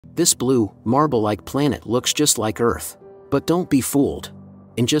This blue, marble-like planet looks just like Earth. But don't be fooled.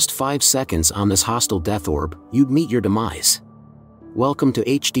 In just 5 seconds on this hostile death orb, you'd meet your demise. Welcome to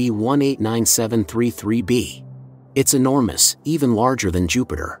HD 189733b. It's enormous, even larger than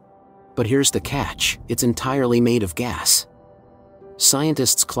Jupiter. But here's the catch, it's entirely made of gas.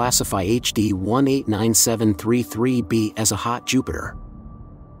 Scientists classify HD 189733b as a hot Jupiter.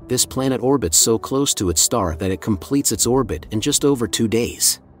 This planet orbits so close to its star that it completes its orbit in just over 2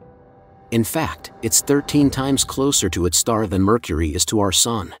 days. In fact, it's 13 times closer to its star than Mercury is to our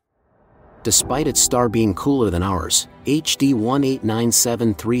Sun. Despite its star being cooler than ours, HD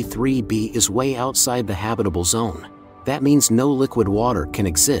 189733b is way outside the habitable zone. That means no liquid water can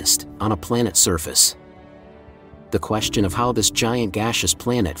exist on a planet's surface. The question of how this giant gaseous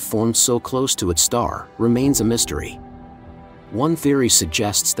planet formed so close to its star remains a mystery. One theory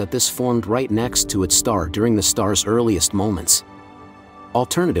suggests that this formed right next to its star during the star's earliest moments.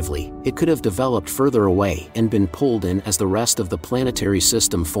 Alternatively, it could have developed further away and been pulled in as the rest of the planetary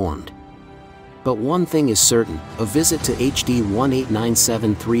system formed. But one thing is certain, a visit to HD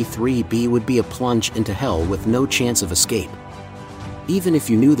 189733b would be a plunge into hell with no chance of escape. Even if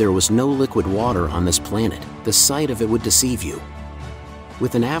you knew there was no liquid water on this planet, the sight of it would deceive you.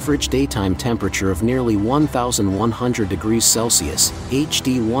 With an average daytime temperature of nearly 1,100 degrees Celsius,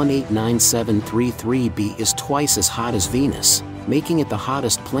 HD 189733b is twice as hot as Venus, making it the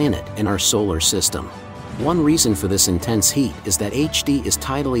hottest planet in our solar system. One reason for this intense heat is that HD is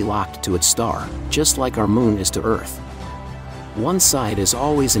tidally locked to its star, just like our moon is to Earth. One side is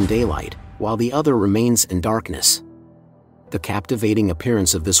always in daylight, while the other remains in darkness. The captivating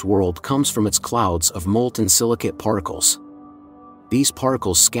appearance of this world comes from its clouds of molten silicate particles. These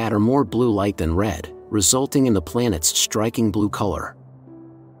particles scatter more blue light than red, resulting in the planet's striking blue color.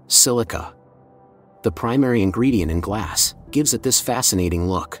 Silica, the primary ingredient in glass, gives it this fascinating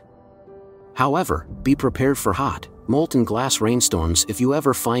look. However, be prepared for hot, molten glass rainstorms if you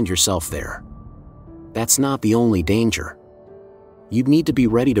ever find yourself there. That's not the only danger. You'd need to be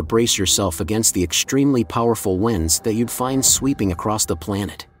ready to brace yourself against the extremely powerful winds that you'd find sweeping across the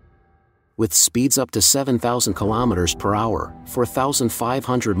planet. With speeds up to 7,000 kilometers per hour,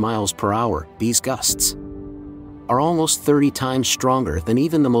 4,500 miles per hour, these gusts are almost 30 times stronger than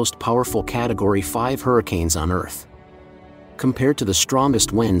even the most powerful Category 5 hurricanes on Earth. Compared to the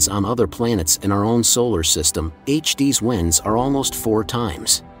strongest winds on other planets in our own solar system, HD's winds are almost 4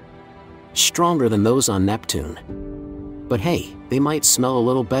 times stronger than those on Neptune. But hey, they might smell a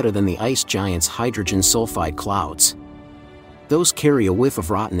little better than the ice giant's hydrogen sulfide clouds. Those carry a whiff of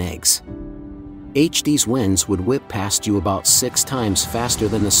rotten eggs. HD's winds would whip past you about 6 times faster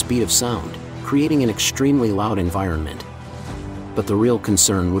than the speed of sound, creating an extremely loud environment. But the real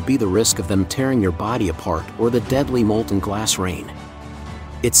concern would be the risk of them tearing your body apart or the deadly molten glass rain.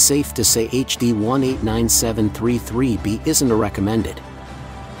 It's safe to say HD 189733b isn't a recommended.